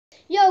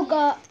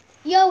Yo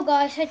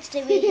guys, so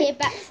today we're here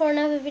back for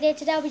another video.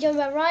 Today I'll be joined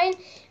by Ryan,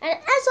 and as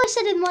I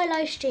said in my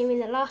live stream in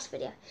the last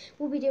video,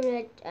 we'll be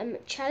doing a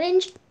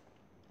challenge,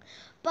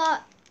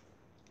 but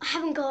I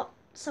haven't got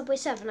Subway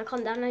Surf and I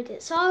can't download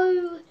it,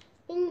 so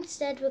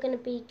instead we're going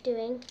to be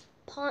doing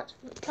Plants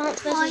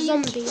vs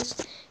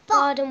Zombies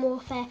Garden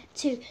Warfare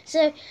 2.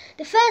 So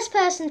the first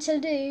person to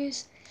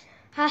lose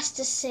has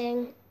to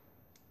sing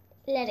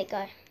Let It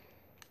Go.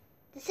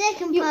 The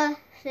second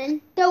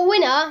person, the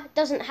winner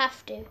doesn't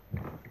have to.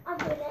 I'll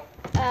do it.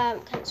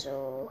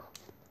 Cancel.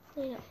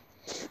 Yeah.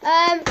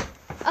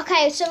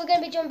 Okay, so we're going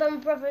to be joined by my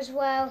brother as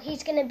well.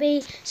 He's going to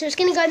be, so it's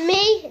going to go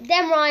me,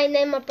 then Ryan,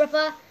 then my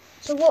brother.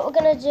 So what we're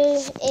going to do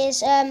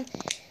is,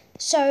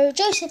 so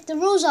Joseph, the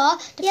rules are,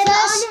 I'm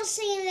not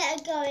singing Let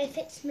It Go if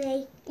it's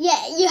me.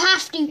 Yeah, you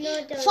have to. No,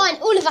 I don't.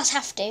 Fine, all of us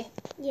have to.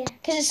 Yeah.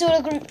 Because it's all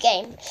a group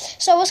game.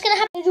 So what's going to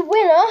happen is the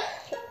winner,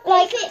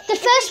 like, the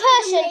first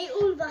person. Me,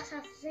 all of us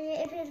have to sing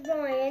it. If it's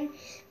Ryan,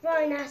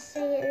 Ryan has to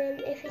sing it, and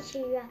then if it's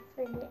you, you have to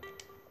sing it.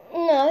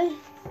 No.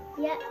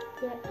 Yeah.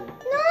 No,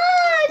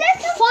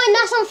 that's not Fine,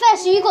 that's unfair,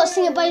 so you got to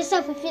sing it by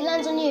yourself if it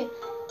lands on you.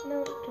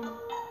 No.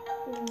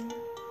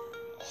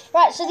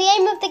 Right, so the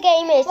aim of the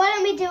game is... Why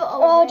don't we do it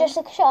all? Oh, just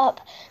look, shut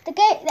up. The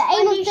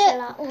aim of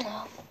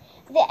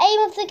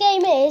the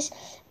game is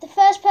the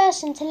first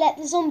person to let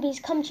the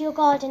zombies come to your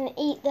garden and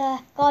eat the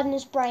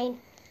gardener's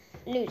brain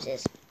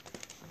loses.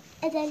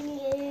 And then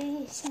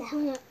you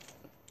smell it.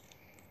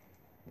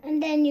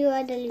 And then you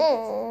are the loser.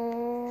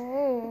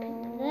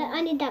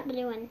 I need that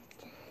blue one.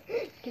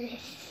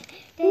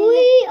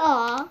 We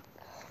are.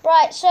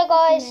 Right, so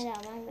guys,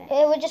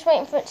 we're just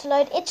waiting for it to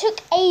load. It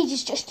took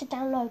ages just to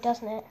download,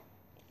 doesn't it?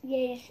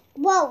 Yes.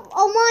 Well,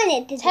 on mine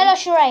it didn't. Tell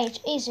us your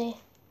age. Easy.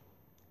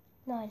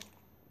 9.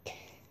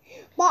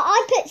 Well,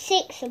 I put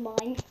 6 on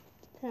mine.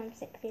 Because I'm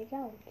 6 years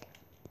old.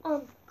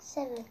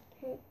 7.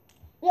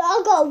 Yeah,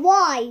 I got a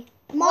Y.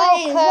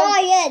 Mine is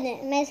Ryan.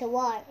 It makes a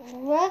Y.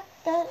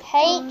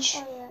 H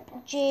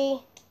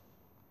G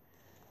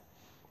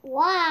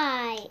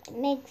Y. It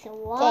makes a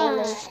Y.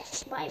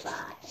 Gamers. Bye.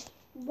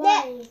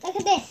 Yeah, look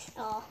at this.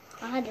 Oh,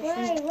 I had it.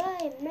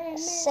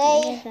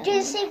 Say.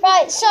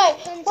 Right, so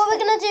what we're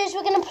gonna do is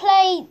we're gonna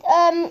play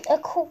a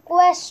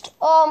quest.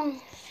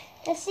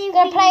 Let's see. We're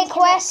gonna play a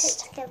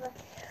quest.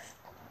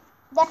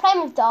 They're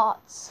playing with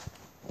darts.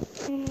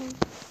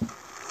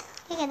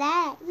 Look at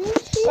that.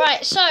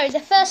 Right, so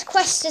the first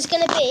quest is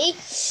gonna be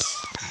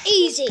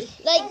easy.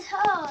 Like. It's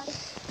hard.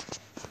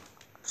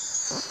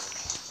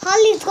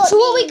 Holly's got So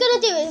what we're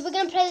gonna do is we're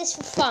gonna play this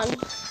for fun,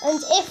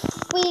 and if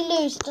we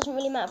lose, it doesn't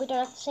really matter. We don't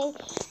have to sing.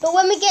 But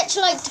when we get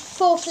to like the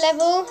 4th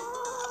level,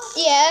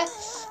 yeah,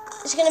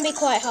 it's gonna be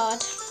quite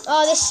hard.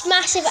 Oh, this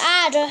massive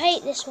ad! I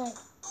hate this one.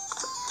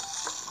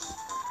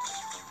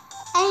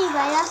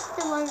 Anyway, that's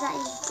the ones that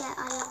you get.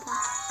 I love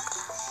that.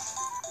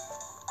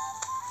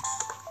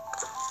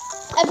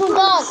 Everyone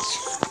dance.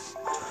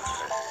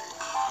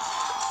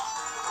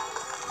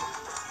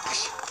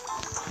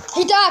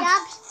 He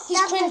dabs. He's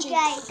cringy.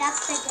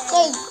 That's the game.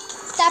 No,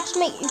 dabs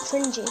make you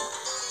cringy.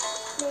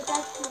 No,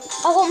 that's me.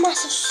 I got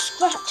massive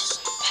scratches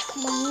on the back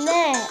of my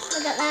neck.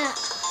 Look at that.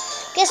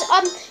 Guess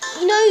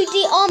you know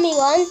the army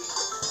one.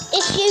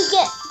 If you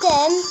get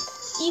them,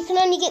 you can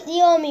only get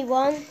the army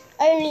one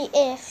only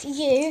if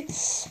you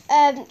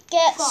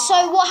get.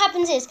 So what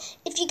happens is,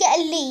 if you get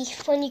a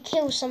leaf when you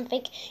kill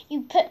something,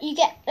 you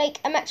get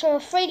like a maximum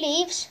of 3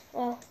 leaves.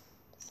 Well,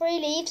 3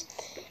 leaves,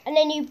 and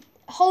then you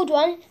hold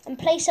one and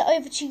place it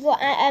over to your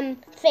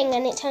thing,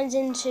 and it turns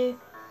into.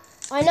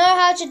 I know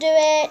how to do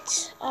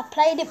it. I've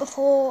played it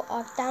before.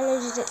 I've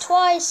downloaded it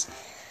twice.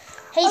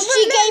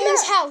 HG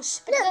Gaming's house,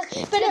 but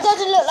it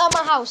doesn't look like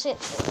my house.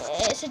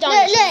 It's a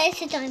dinosaur. Look,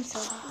 it's a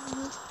dinosaur.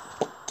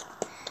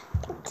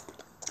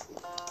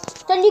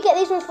 Don't you get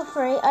these ones for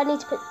free? I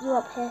need to put you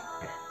up here.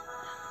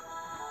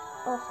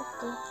 Oh,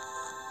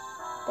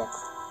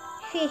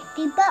 50.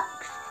 50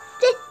 bucks.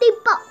 50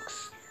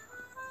 bucks.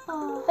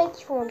 Oh, thank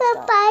you for one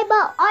star.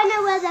 I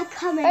know where they're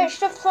coming. It's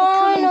the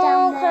final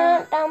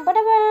countdown.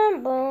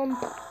 Ba-da-bam-bum.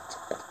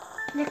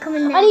 They're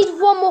coming now. I need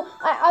one more.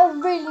 I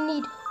really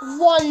need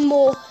one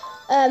more.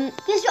 I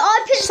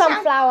put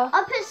sunflower.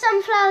 I put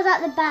sunflowers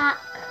at the back.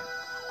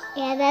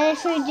 Yeah,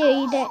 that's what you do.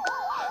 You don't.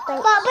 But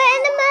in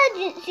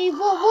emergency,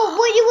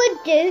 what you would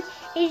do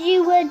is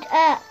you would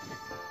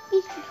if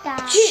you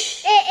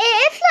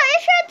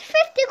had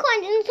 50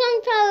 coins and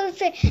sunflower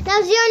tree, that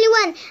was the only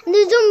one, and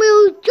the zombie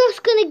was just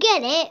gonna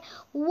get it.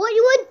 What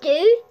you would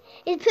do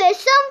is put a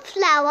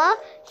sunflower.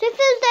 So if it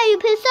was there, you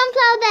put a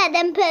sunflower there,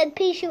 then put a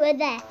pea shooter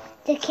there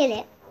to kill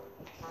it.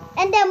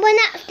 And then when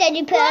that's dead,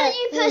 you put. Why don't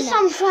you put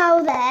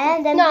sunflower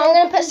there? Then no, I'm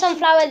gonna put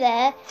sunflower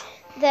there.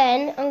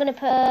 Then I'm gonna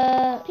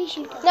put pea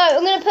shooter. No,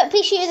 I'm gonna put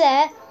pea shooter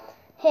there,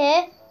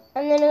 here,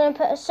 and then I'm gonna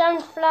put a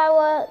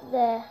sunflower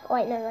there.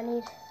 Wait, no, I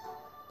need.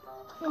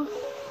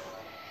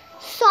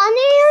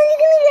 Sunny, are you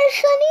gonna get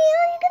Sunny?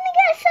 Are you gonna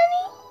get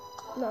Sunny?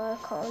 No, I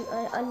can't.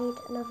 I need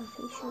another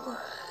pea shooter.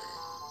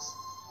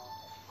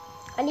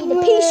 I need a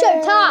pea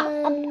shooter.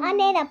 I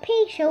need a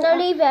pea shooter. No,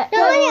 leave it.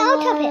 No,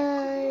 I'll chop it.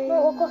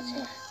 No, I got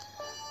it.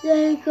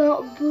 They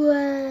got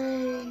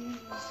brains.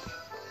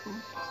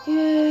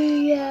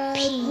 Yeah,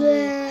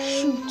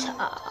 Shooter.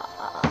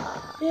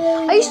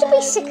 I used to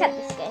be sick at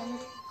this game.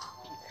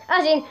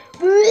 As in,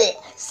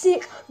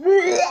 sick,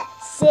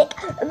 sick,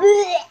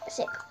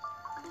 sick.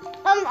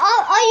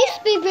 I used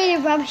to be really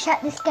rubbish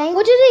at this game.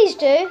 What do these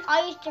do?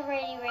 I used to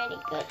really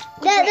good.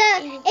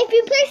 If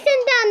you push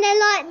them down, they're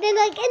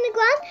like in the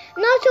ground,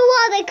 and after a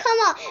while they come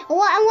up.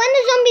 And when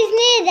the zombies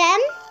near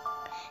them,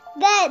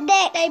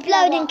 they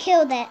explode and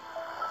kill them.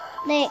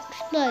 They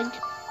explode.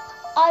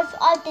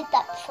 I did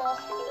that before.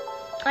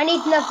 I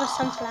need another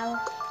sunflower.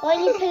 Why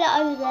don't you put it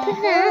over there?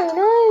 Put that?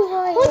 No,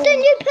 Ryan. Why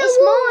don't you put It's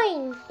one?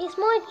 mine. It's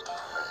mine.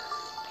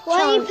 Why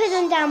don't you put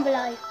them down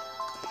below?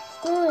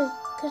 No,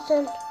 because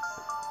then...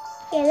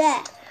 Yeah,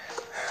 there.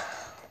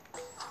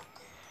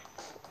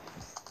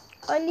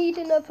 I need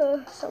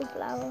another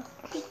sunflower.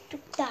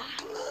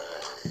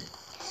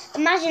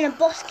 Imagine a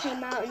boss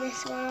came out in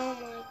this one. Oh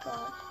my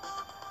god.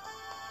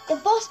 The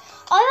boss...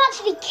 I've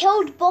actually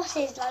killed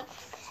bosses like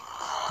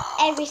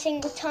every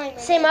single time.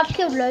 Same, I've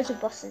killed loads of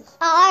bosses.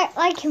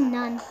 I kill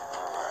none.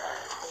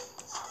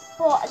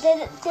 What?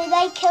 Did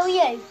they kill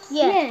you?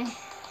 Yeah.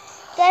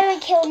 They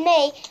haven't killed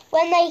me.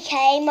 When they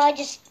came, I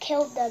just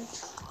killed them.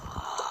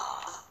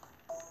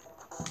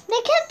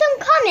 They kept on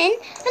coming,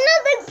 and now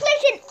they're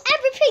placing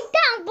everything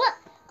down. But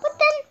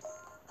then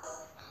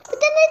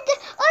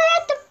I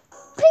had to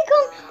pick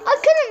on. I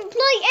couldn't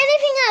like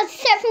anything else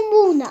except for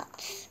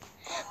walnuts.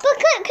 But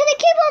could they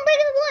keep on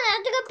picking the walnuts? I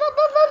had to go boop,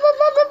 boop, boop, boop,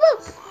 boop, boop,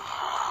 boop.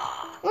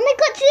 When they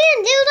got to the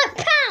end, it was like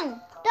pow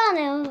down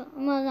there.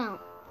 I was out.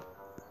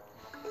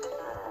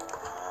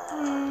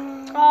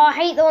 Oh, I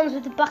hate the ones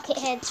with the bucket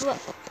heads. What?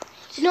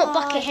 Not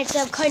bucket heads,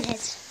 they're cone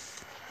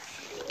heads.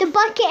 The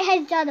bucket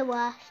heads are the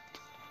worst.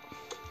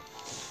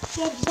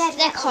 Yeah,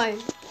 They're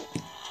cone.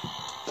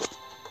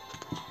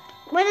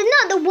 Well, they're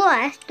not the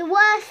worst. The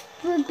worst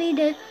would be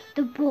the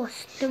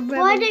boss.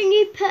 Why don't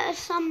you put a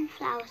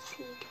sunflower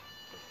seed?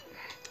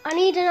 I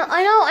need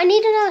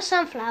another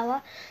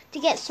sunflower to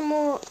get some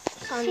more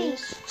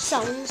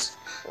suns.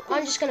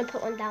 I'm just gonna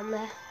put one down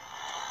there.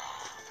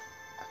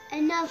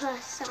 Another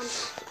sun.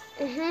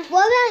 Mhm.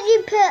 Why don't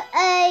you put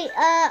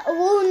a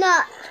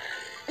walnut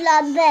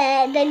like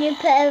there? Then you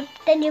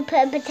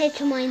put a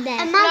potato mine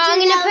there.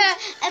 Imagine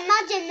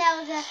there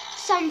was a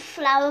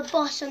sunflower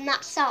boss on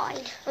that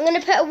side. I'm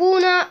gonna put a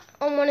walnut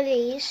on one of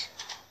these.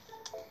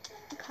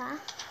 Okay.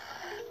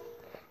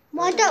 So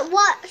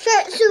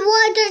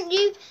why don't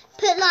you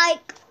put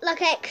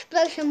like an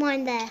explosion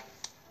mine there?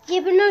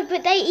 Yeah,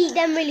 but they eat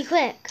them really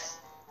quick.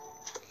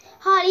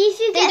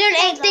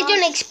 They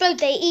don't explode.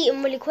 They eat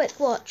them really quick.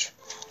 Watch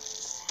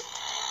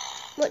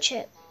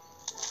it.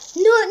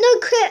 No,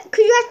 because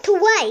you have to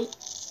wait.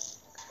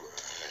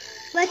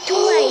 You have to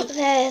wait.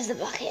 There's the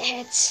bucket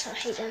heads. I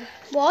hate them.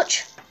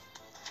 Watch.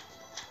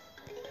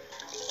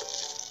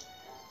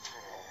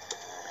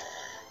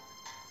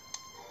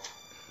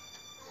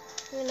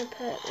 I'm gonna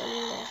put one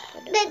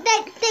there.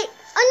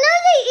 I know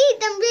they eat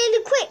them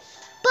really quick,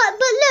 but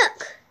look.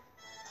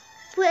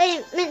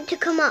 It's meant to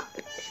come up.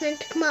 It's meant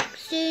to come up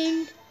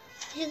soon.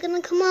 Is it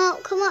gonna come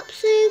up? Come up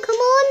soon. Come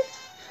on.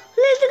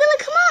 Look, they're gonna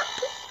come up.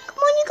 Come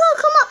on, you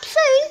gotta come up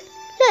soon.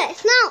 Look,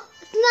 it's now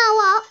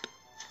up.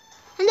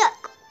 And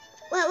look,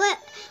 wait.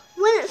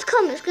 When it's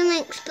come, it's gonna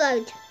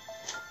explode.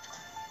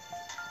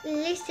 At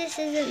least this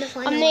isn't the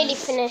final. I'm nearly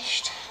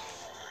finished.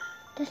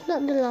 That's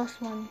not the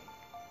last one.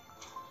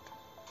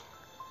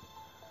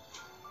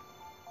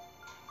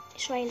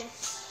 It's raining.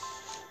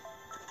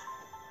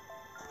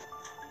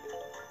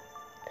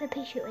 Put a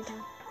pea shooter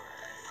down.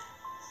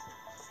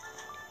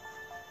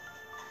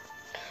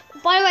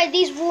 By the way,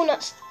 these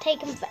walnuts take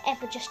them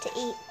forever just to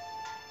eat.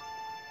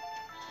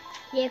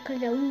 Yeah, because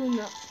they're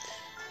walnuts.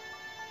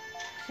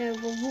 So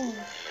we're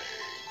walnuts.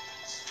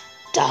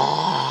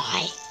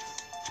 Die!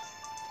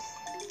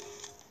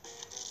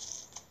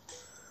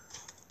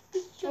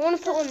 I want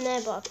to put one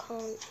there, but I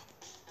can't.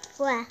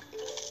 Where?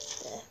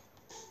 There.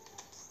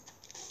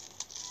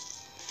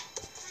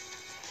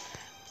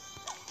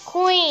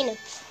 Coin!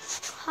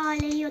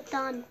 Harley, you're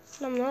done.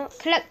 No, I'm not.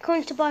 Collect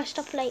coins to buy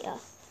stuff later.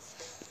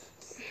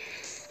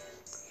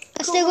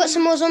 I still got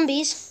some more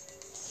zombies.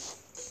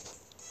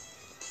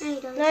 No,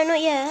 you don't. No, not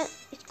yet.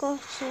 It's got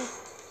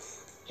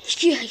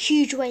a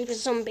huge wave of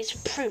zombies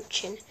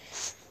approaching.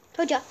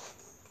 Told ya.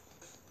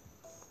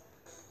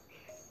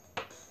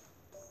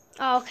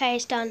 Oh, okay,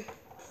 it's done.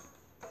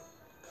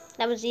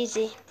 That was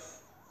easy.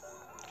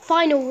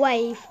 Final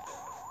wave.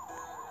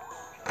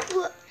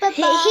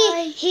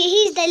 Bye-bye.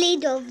 He's the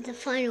leader of the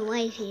final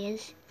wave, he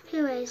is.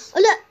 Who is? Oh,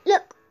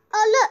 look.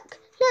 Oh, look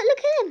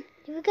at him.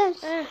 Here he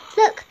goes.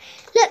 Look,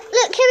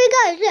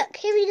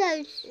 here he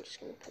goes. I'm just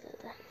going to put it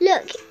there.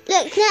 Look,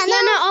 now.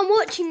 No, I'm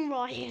watching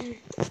Ryan.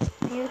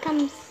 Here it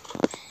comes.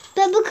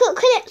 But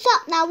because it's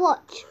up now,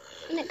 watch.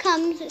 When it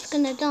comes, it's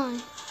going to die.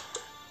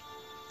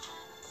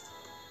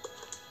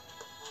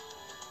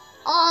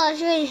 Oh,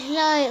 it's really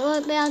slow. It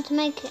won't be able to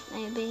make it,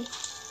 maybe.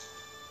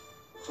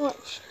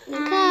 Watch. It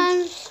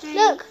comes. 3,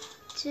 Look.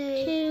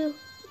 2,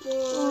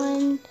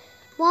 1.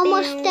 One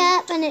more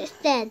step and it's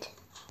dead.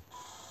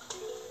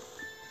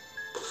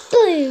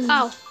 Boom.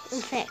 Oh,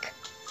 I'm thick.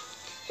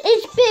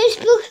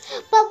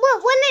 But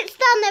when it's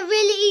done, they're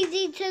really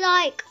easy to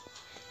like.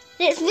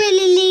 It's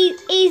really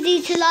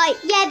easy to like.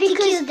 Yeah, because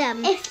to kill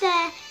them. If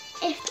they're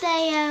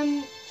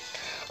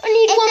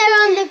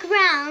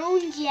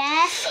underground,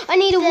 yeah. I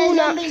need a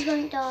walnut. Zombies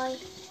won't die.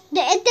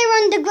 If they're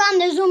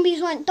underground, the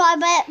zombies won't die.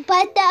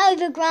 But if they're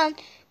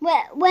overground,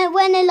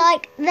 when they're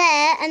like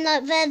there and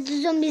like there's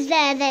the zombies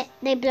there,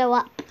 they blow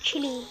up.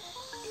 Chili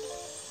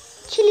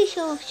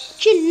sauce.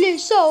 Chili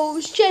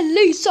sauce,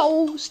 chili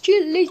sauce,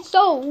 chili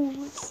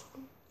sauce,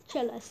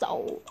 chili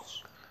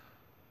sauce.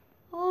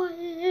 Oh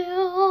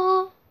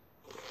yeah.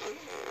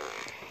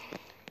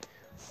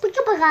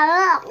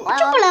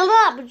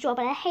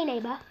 Hey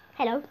neighbour.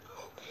 Hello.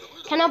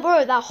 Can I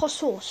borrow that hot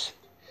sauce?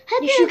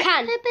 Yes, you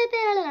can.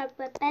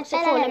 What's it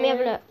for? Let me have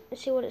a look.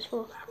 Let's see what it's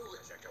for.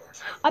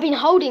 I've been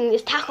holding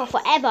this taco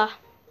forever.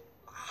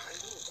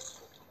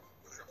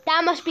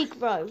 That must be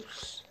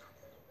gross.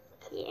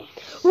 Yeah.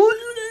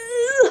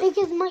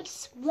 Because my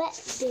sweat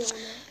be on it.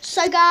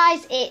 So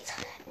guys, it's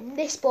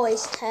this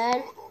boy's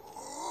turn.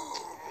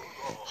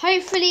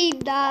 Hopefully,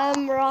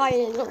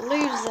 Ryan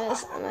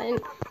loses, and then.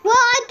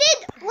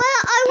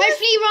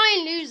 Hopefully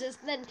Ryan loses,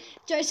 then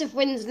Joseph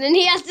wins, and then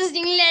he has to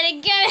sing "Let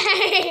It Go."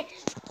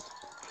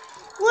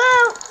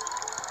 Well,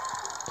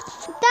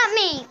 that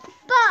means,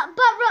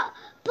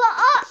 but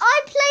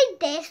I played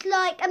this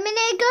like a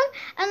minute ago,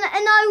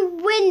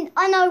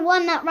 and I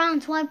won that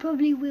round, so I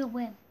probably will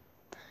win.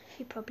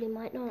 You probably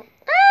might not.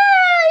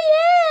 Oh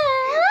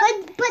yeah.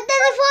 But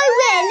then if I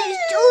win,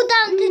 it's all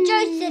down to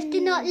Joseph to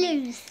not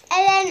lose.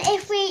 And then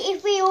if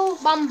we all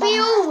win,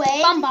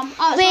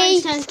 Oh,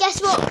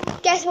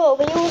 guess what?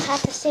 We all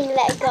have to sing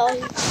 "Let It Go."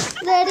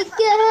 Let it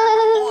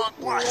go,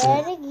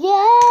 let it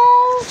go.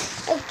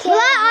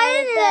 Okay,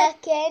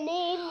 back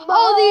anymore.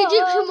 Oh, the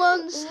Egyptian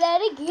ones.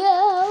 Let it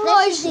go.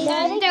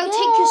 They'll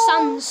take your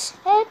sons.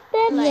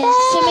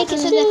 So make it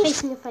so they're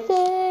facing your face.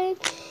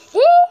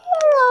 Here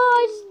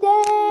I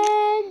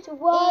stand.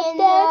 What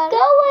they're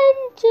going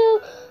to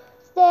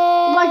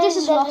stand. Right, this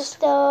is the lost.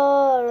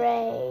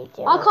 Story.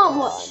 I can't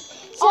watch.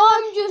 So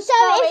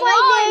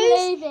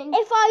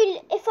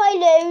if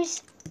I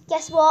lose,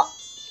 guess what?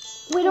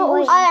 We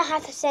don't. I don't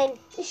have to sing.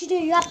 Yes, you do.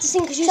 You have to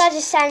sing because you. So I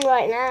just sang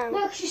right now.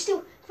 No, because you're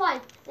still fine.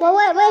 Well,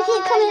 where's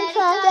it coming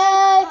from?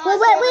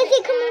 Where's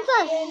it coming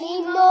from?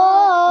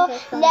 Anymore.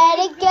 Let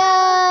it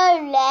go,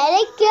 let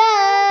it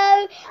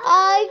go.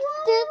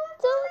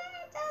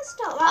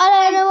 I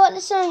don't know what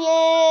the song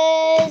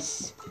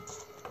is.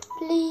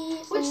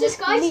 Please. What's this,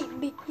 guys?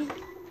 Me.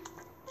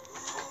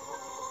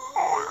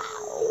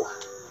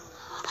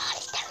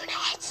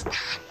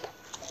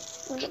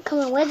 Where's it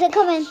coming? Where's it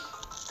coming?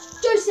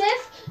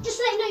 Joseph, just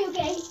to let you know you're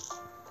gay.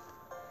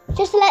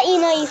 Just to let you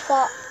know you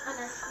fought. I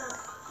know. No,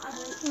 I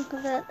don't. Look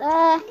at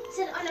that.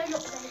 Said I know you're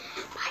gay.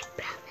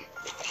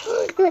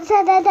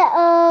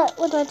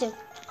 What do I do?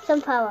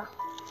 Sunflower.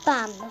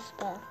 Bam, that's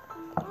better.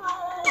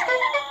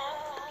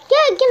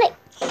 Yeah, get it.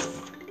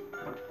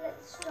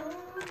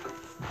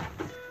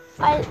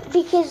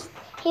 Because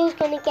he was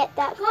going to get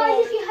that Guys,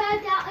 thing. if you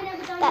heard that, I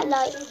never done That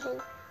light anything. thing.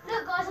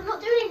 Look, guys, I'm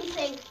not doing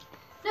anything.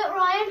 Look,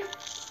 Ryan.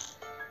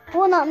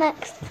 Walnut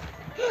next.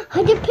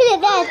 I just put it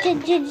there to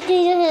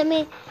let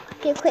me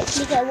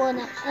quickly get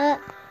walnut.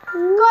 Guys,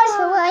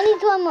 I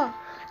need one more.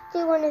 Do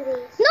one of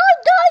these. No,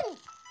 don't!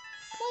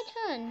 My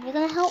turn. You're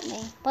going to help me.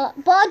 But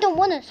I don't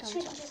want it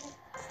sometimes.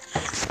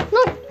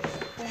 No.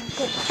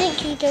 Good.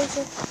 Thank you,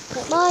 Joseph.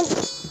 Got mine.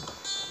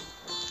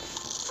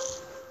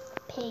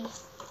 P.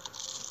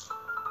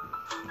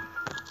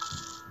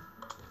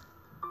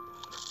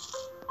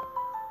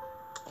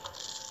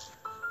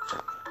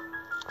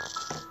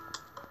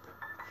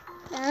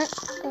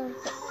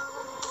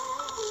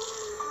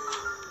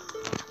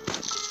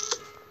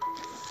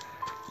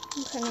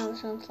 Put another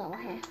sunflower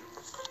here.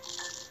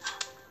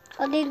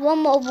 I need one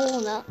more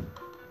walnut.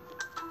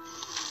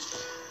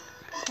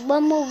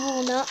 One more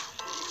walnut.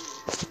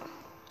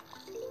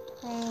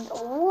 And a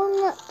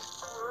walnut.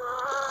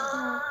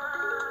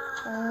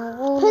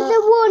 Put the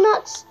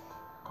walnuts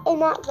in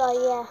that though,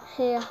 yeah.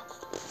 Here.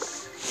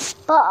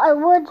 But I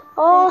would.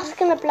 Oh, it's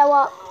gonna blow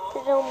up the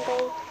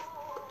zombie.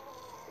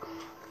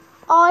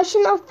 Oh, I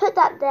shouldn't have put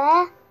that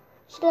there.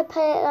 Should have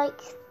put it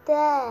like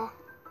there.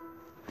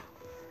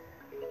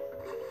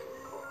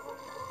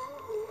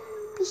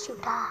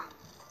 Sugar.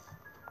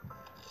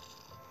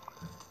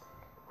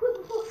 Quick,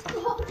 the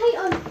hot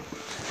potato.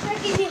 Don't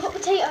give me a hot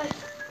potato.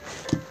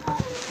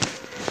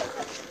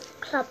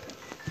 Club.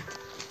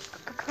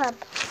 A club.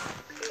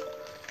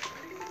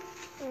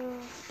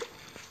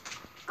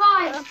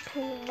 Guys, if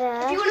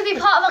you want to be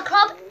part of a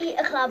club, eat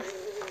a club.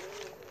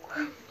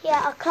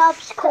 Yeah, our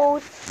club's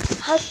called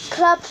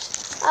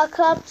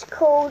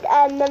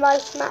the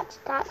most max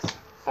tax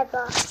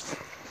ever.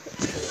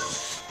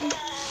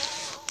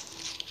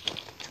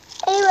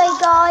 Anyway,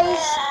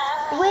 guys,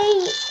 we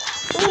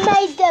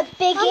made the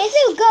biggest. I'm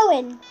still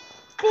going.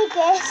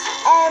 Biggest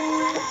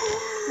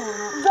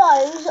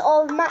rows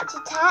of max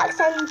attacks,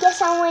 and guess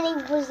how many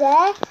was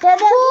there? Then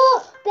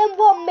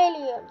 1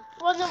 million.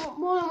 More than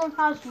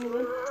 1,000 you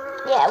mean?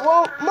 Yeah,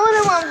 well, more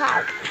than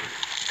 1,000.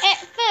 It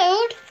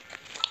filled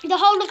the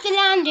whole of the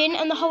landing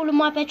and the whole of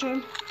my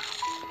bedroom.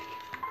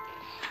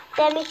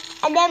 And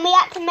then we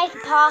had to make a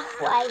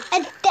pathway.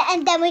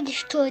 And then we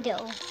destroyed it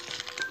all.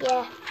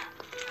 Yeah.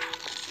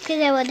 Because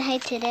everyone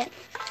hated it.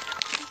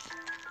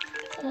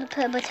 I'm going to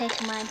put a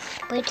potato mine.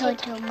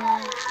 Potato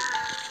mine.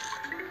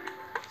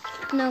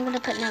 Now I'm going to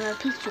put another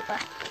pea shooter.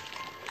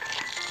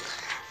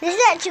 This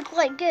is actually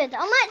quite good.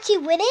 I'm actually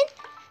winning.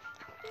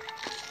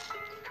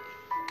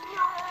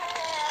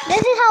 This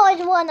is how I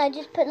won. I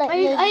just put like... Are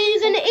you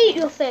going to eat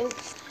your thing?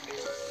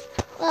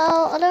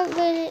 Well, I don't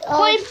really...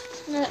 Oh,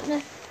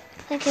 no.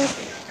 Thank you.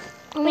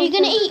 Are you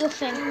going to eat your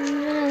thing?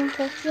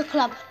 Your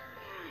club?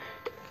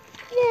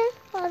 Yeah,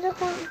 I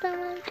don't want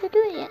them to do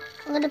it yet.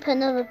 I'm going to put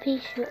another pea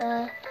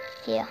shooter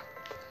here.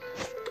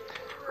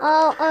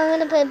 Oh, I'm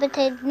going to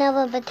put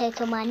another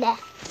potato mine there.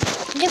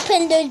 Just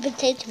putting those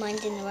potato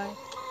mines in the row.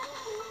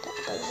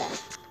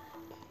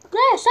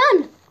 There,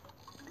 son.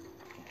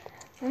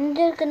 I'm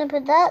just going to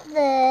put that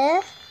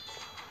there.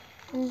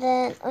 And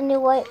then on your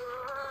way,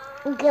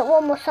 get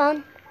one more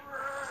sun.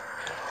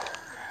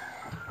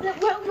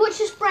 What's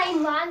your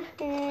spraying, man?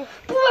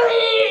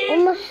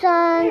 One more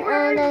sun,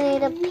 and I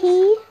need a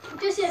pea.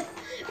 Just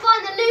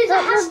find the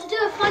loser has to do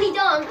a funny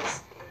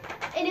dance.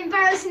 An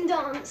embarrassing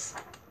dance.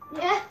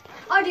 Yeah?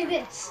 I'll do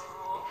this.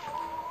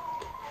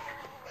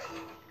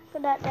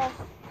 Put that there.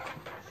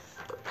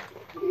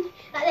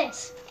 Like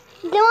this.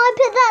 Do I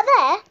put that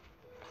there?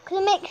 Because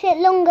it makes it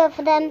longer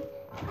for them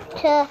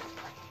to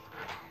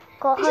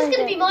go This is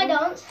going to be my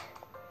dance.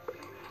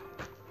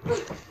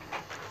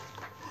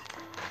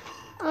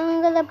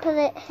 I'm going to put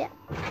it here.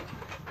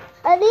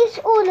 At least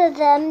all of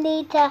them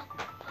need to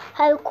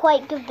have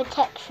quite good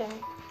protection.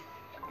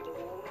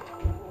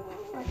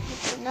 I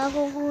put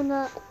another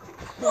walnut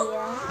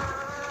here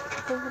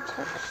for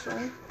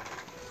protection.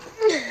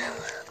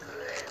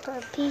 Put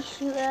a pea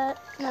shooter,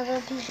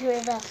 another pea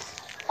shooter there.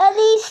 At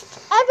least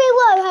every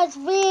row has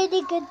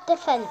really good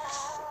defense.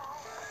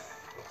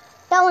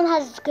 That one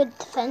has good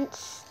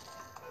defense.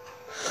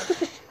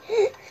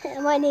 I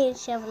might need to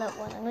shovel up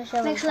one. I'm going to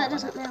shovel Make sure that one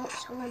doesn't melt,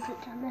 so I'm going to put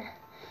it down there.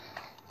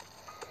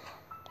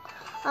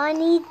 I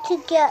need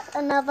to get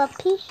another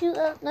pea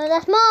shooter. No,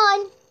 that's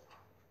mine.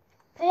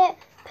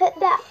 Put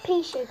that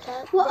pea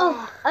shooter. What?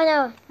 Oh, I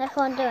know. That's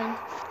what I'm doing.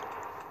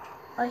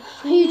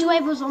 huge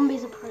wave of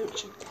zombies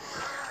approaching.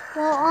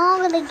 Well,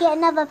 I'm going to get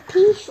another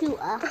pea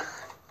shooter.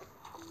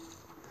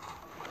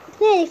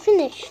 Nearly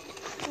finished.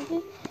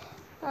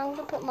 I'm going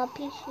to put my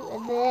pea shooter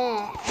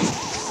there.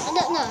 I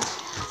don't know.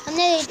 I'm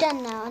nearly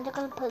done now. I'm just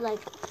going to put like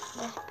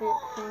this bit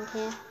thing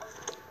here.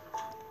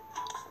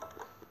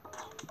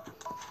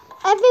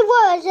 Every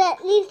word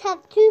at least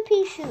have 2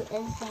 pea shooters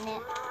in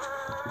it.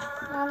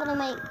 Now I'm going to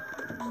make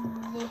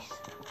this.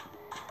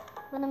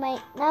 Now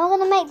I'm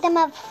going to make them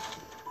have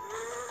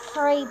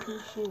 3 pea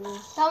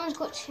shooters. That one's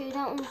got 2,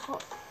 that one's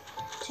got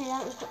 2,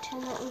 that one's got 2,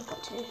 and that one's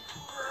got 2.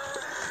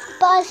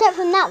 But except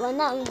from that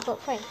one's got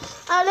 3.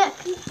 Oh look,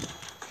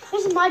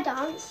 this is my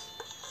dance.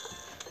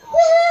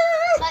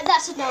 Like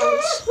that's a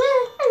dance.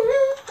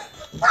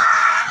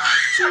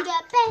 To the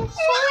best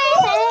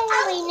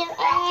forever, we know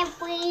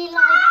every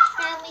line,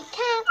 and we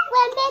can't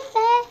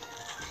remember.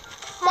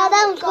 That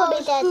one's got to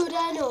be dead. Good I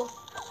know.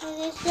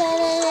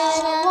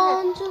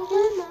 Want to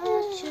be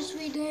much as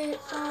we did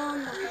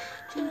from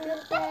to the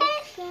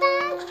best.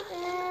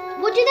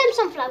 What do them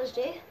sunflowers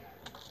do?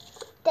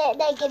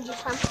 They give you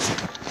some.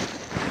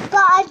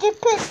 But I just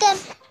put them,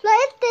 like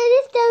if they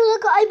still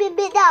look open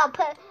bit now,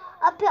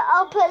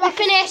 I'll put like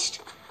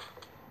finished.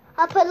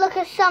 I'll put like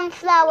a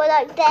sunflower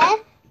like there.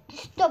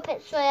 Just stop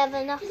it so I have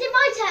enough. Is it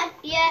my turn?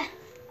 Yeah.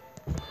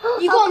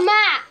 You got a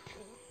map.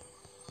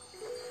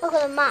 Look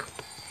at the map.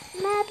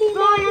 Right,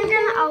 I'm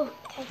gonna. Oh,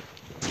 okay.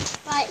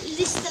 Right,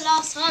 this is the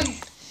last one. Anyway,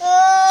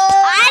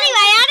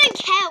 I don't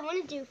care. I want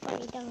to do a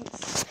funny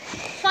dance.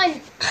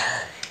 Fine.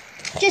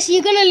 Just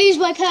you're gonna lose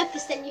my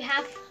purpose. Then you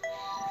have.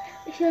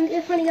 If you want to do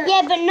a funny dance.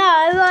 Yeah, but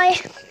no,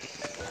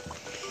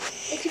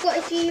 If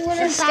you want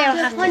to still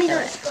have funny to do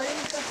dance.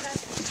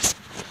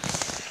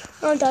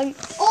 I'm done.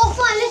 Oh,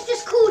 fine. Let's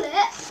just call it.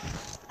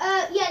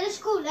 Yeah, let's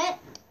call it.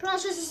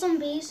 Plants vs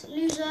Zombies.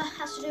 Loser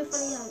has to do a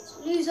funny dance.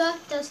 Loser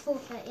does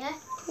forfeit. Yeah.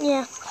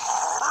 Yeah.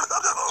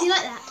 Do you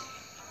like that?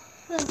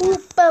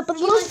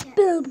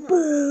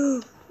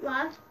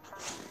 Why?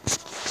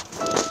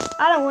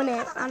 I don't want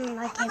it. I don't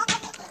like it.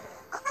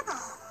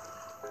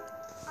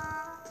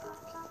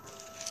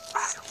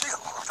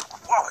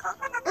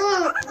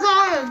 Oh,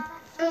 God.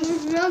 It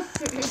was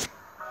nothing.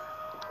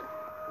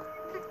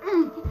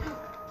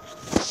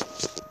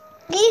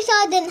 At least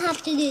I didn't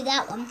have to do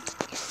that one.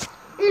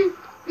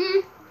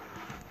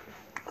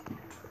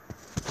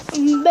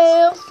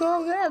 Bells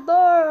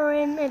forever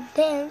in the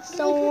dance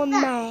all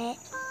night.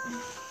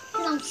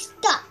 I'm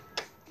stuck.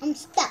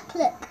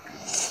 Look.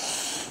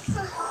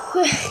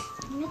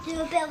 do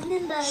a bit of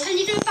limbo. Can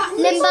you do it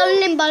backwards? Limbo,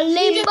 limbo,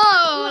 limbo,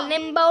 What?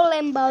 limbo,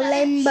 limbo,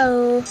 limbo.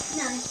 No.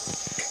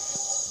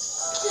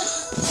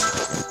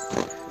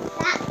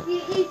 That, you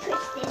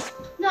twisted.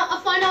 No,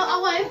 I'll find out. I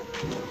won't.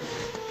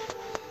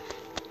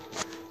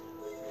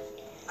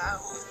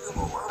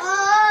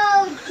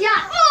 Oh,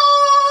 Jack.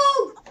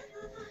 Oh!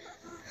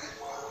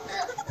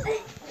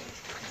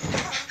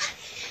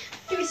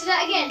 Can we do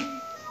that again?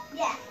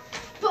 Yeah.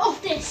 Put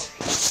off this.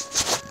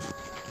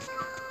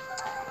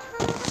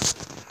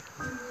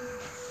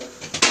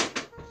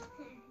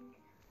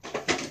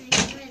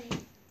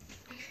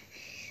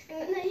 No,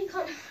 you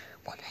can't.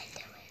 What are they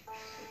doing?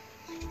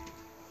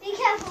 Be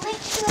careful,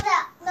 make sure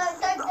that. No,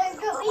 don't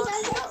drop me,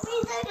 don't drop me,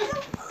 don't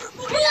drop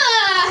me. No,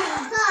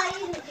 you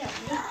didn't drop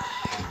me.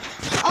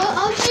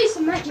 I'll show you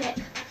some magic.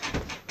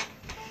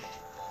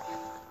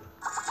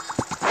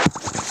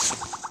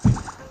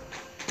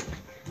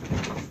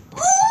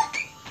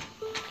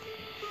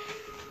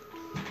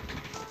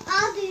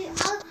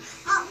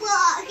 Well, I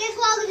guess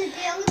what I'm going to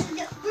do,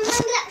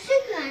 remember that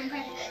Superman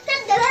impression?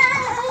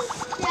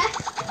 Yeah.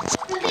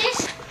 For this.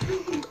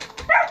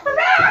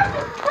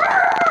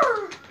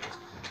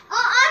 I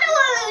know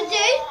what I'm going to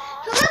do.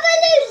 Whoever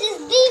loses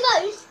the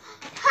most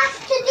has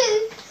to do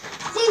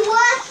the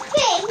worst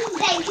thing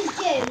they can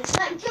do.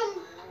 Like jump,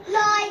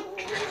 like.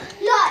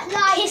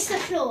 Kiss the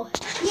floor.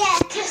 Yeah.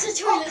 Kiss the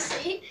toilet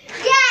seat.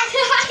 Yeah,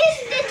 kiss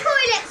the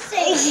toilet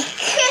seat.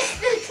 Kiss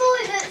the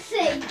toilet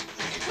seat.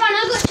 Right,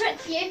 I've got a trick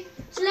for you.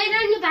 So lay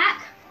down on your back.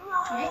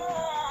 Okay.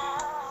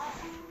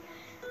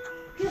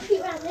 Put your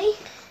feet around me.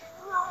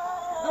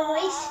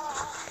 Always.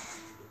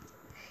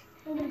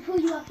 I'm going to pull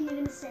you up and you're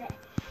going to sit.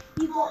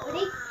 You got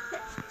ready?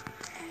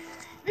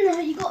 No,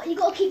 you got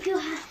to keep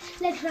your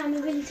legs around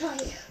me really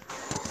tight.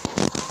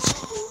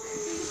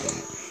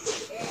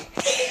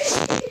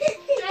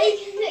 Now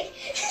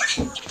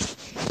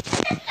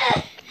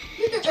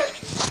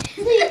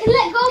you can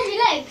let go of your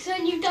legs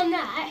when you've done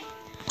that.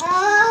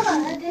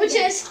 Which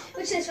is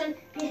one.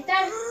 Get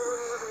down.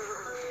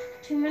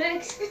 Between my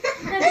legs.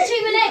 No,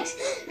 between my legs.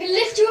 I'm going to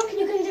lift you up and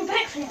you're going to do a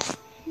backflip.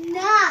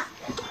 Nah.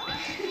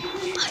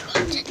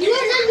 You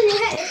won't land on your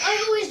head. I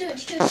always do it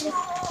to go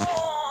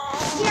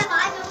Yeah, but I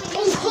know what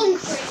on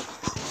concrete.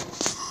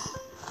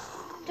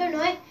 Don't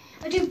I?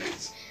 I do.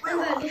 I'm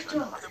going to lift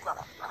you up. Go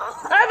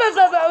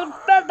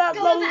on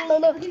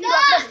back.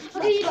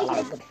 I'll do you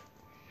piggy.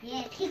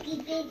 Yeah, piggy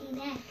piggy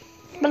there.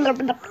 Go on.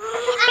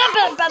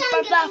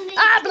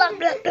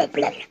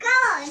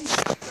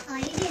 Oh,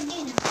 you didn't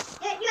do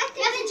that. You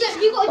have to jump.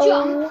 You got to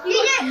jump.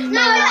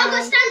 No, I've got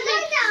to stand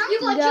here. You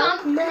got to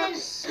jump and then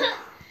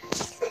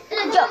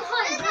jump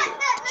higher.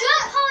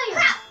 Jump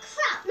higher.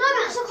 No,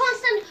 so I can't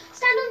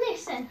stand on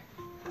this then.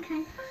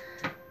 Okay.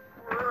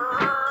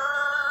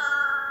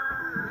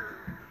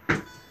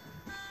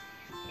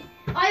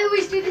 I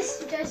always do this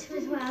to Joseph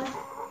as well.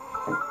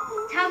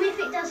 Tell me if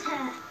it does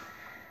hurt.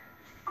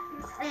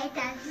 It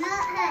does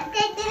not hurt.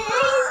 Did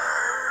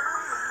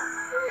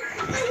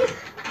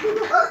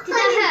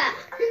that hurt?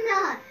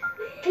 No.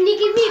 Can you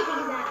give me a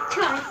piggy back?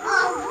 Try. Oh,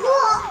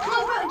 what?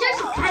 Oh, bro,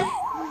 Joseph can.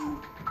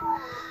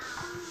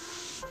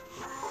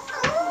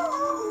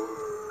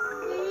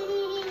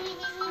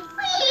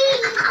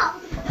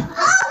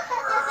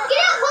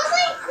 Get up,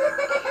 Horsey!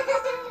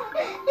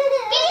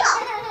 Get up!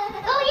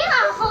 Oh yeah,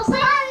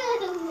 Horsey!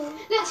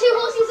 Look, two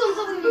horses on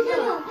top of me.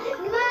 Come on.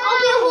 I'll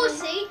be a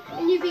horsey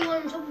and you be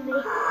one on top of me.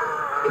 Where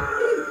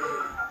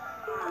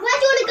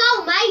do you want to go,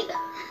 mate?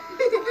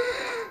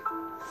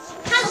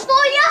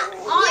 California?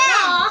 Oh,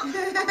 yeah.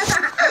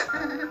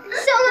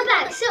 Sit on my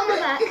back, sit on my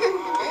back.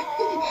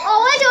 Oh,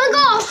 where do I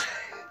go?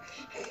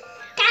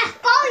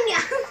 California!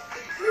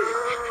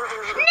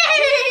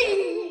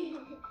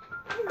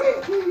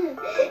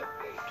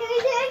 Can we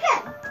do it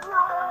again?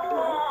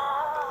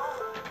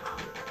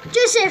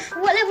 Joseph,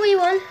 what level are you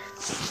on?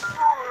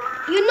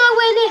 You're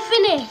nowhere near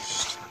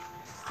finished.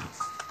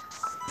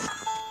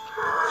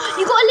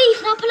 You got a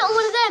leaf, now put it on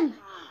one of them.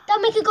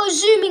 That'll make it go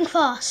zooming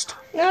fast.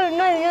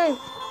 No.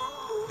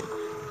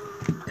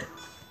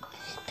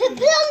 Put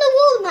it on the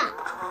walnut.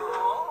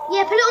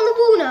 Yeah, put it on the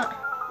walnut.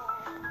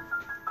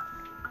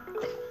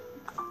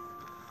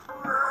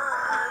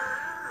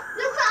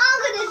 Look what I'm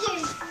gonna do.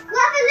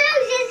 Whoever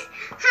loses,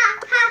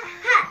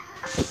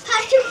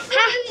 has to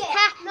follow it.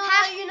 No,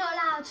 you're not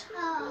allowed.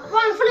 Oh.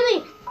 Run, follow me.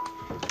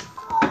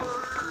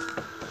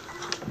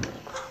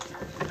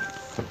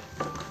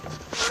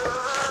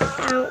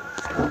 Ow.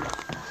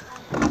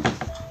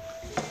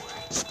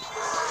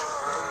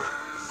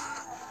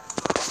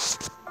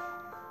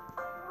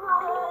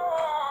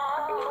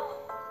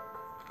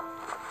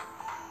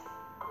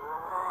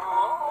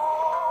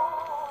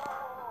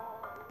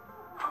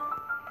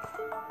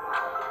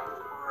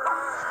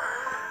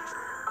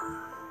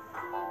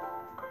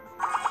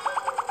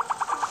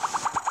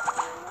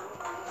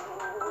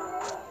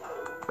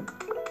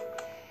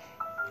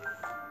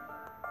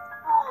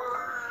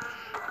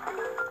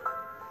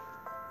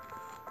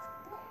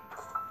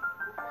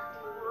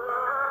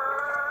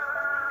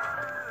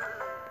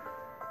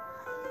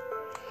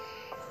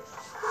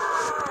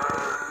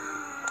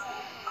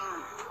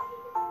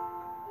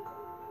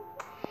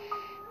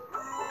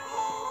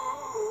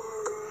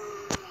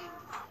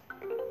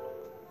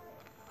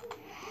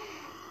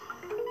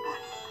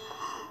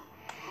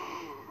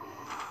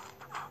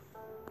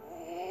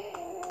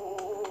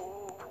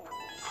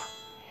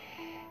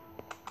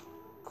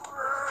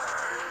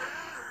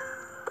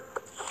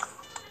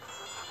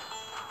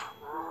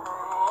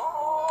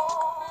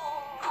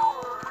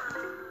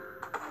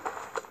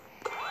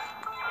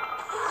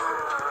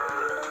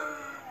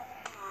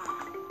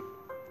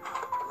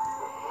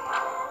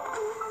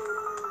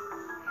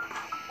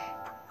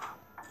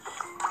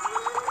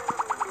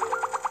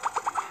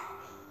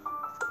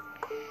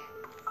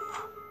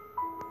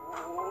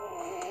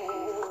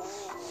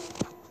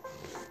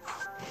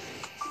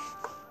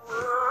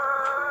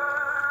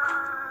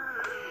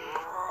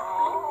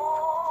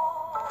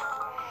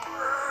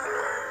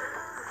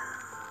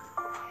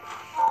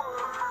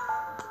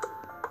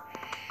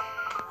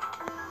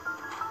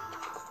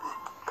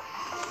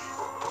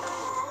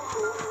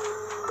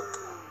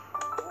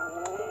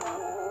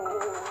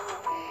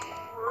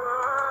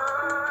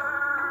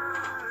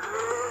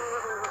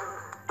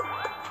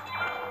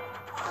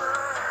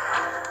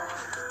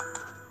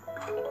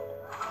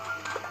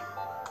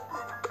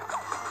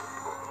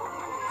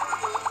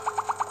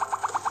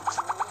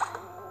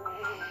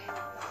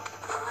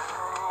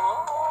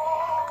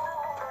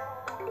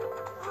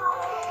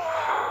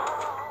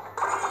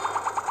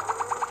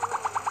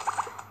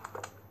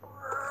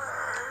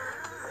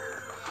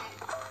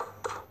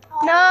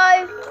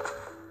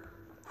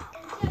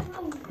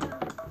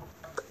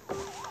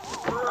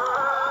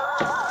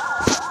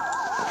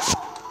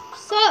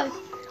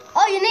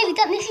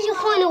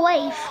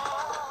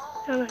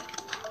 know.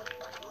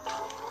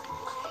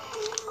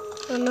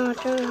 Oh no, I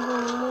don't have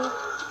one more.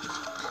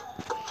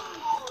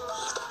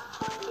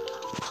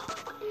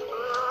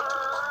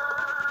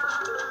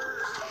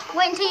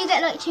 Wait until you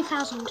get like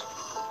 2,000.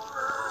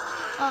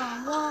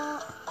 Oh,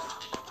 what?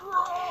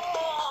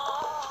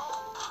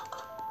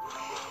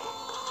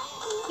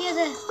 You're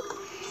there.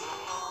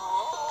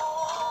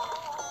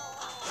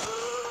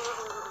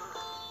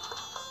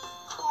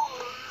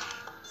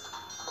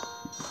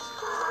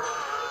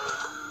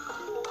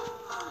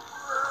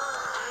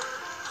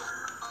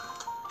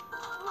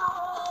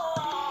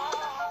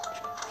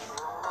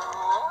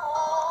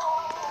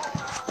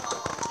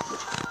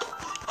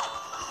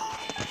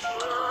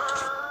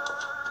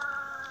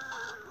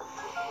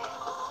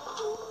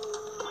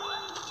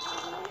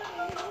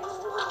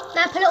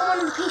 Now put it on one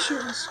of the pea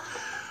shooters.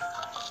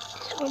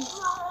 This one.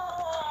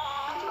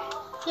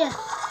 Yeah.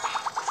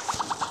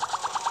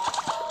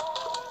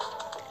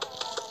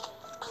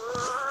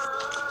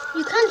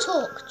 You can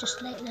talk, just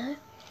to let you know.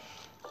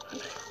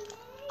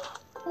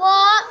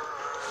 What?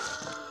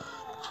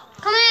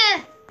 Come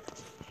here.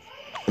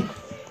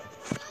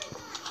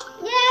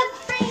 Yeah,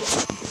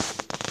 please.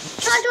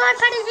 Charge your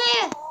iPad in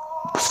here.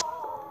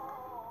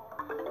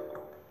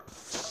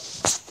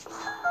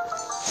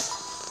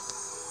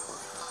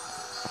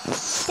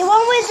 The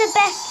one with the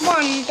best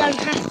one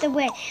don't have to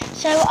win.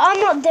 So I'm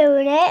not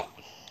doing it.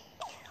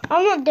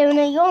 I'm not doing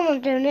it. You're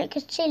not doing it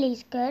because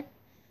chili's good.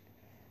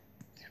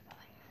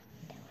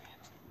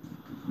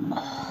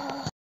 Oh.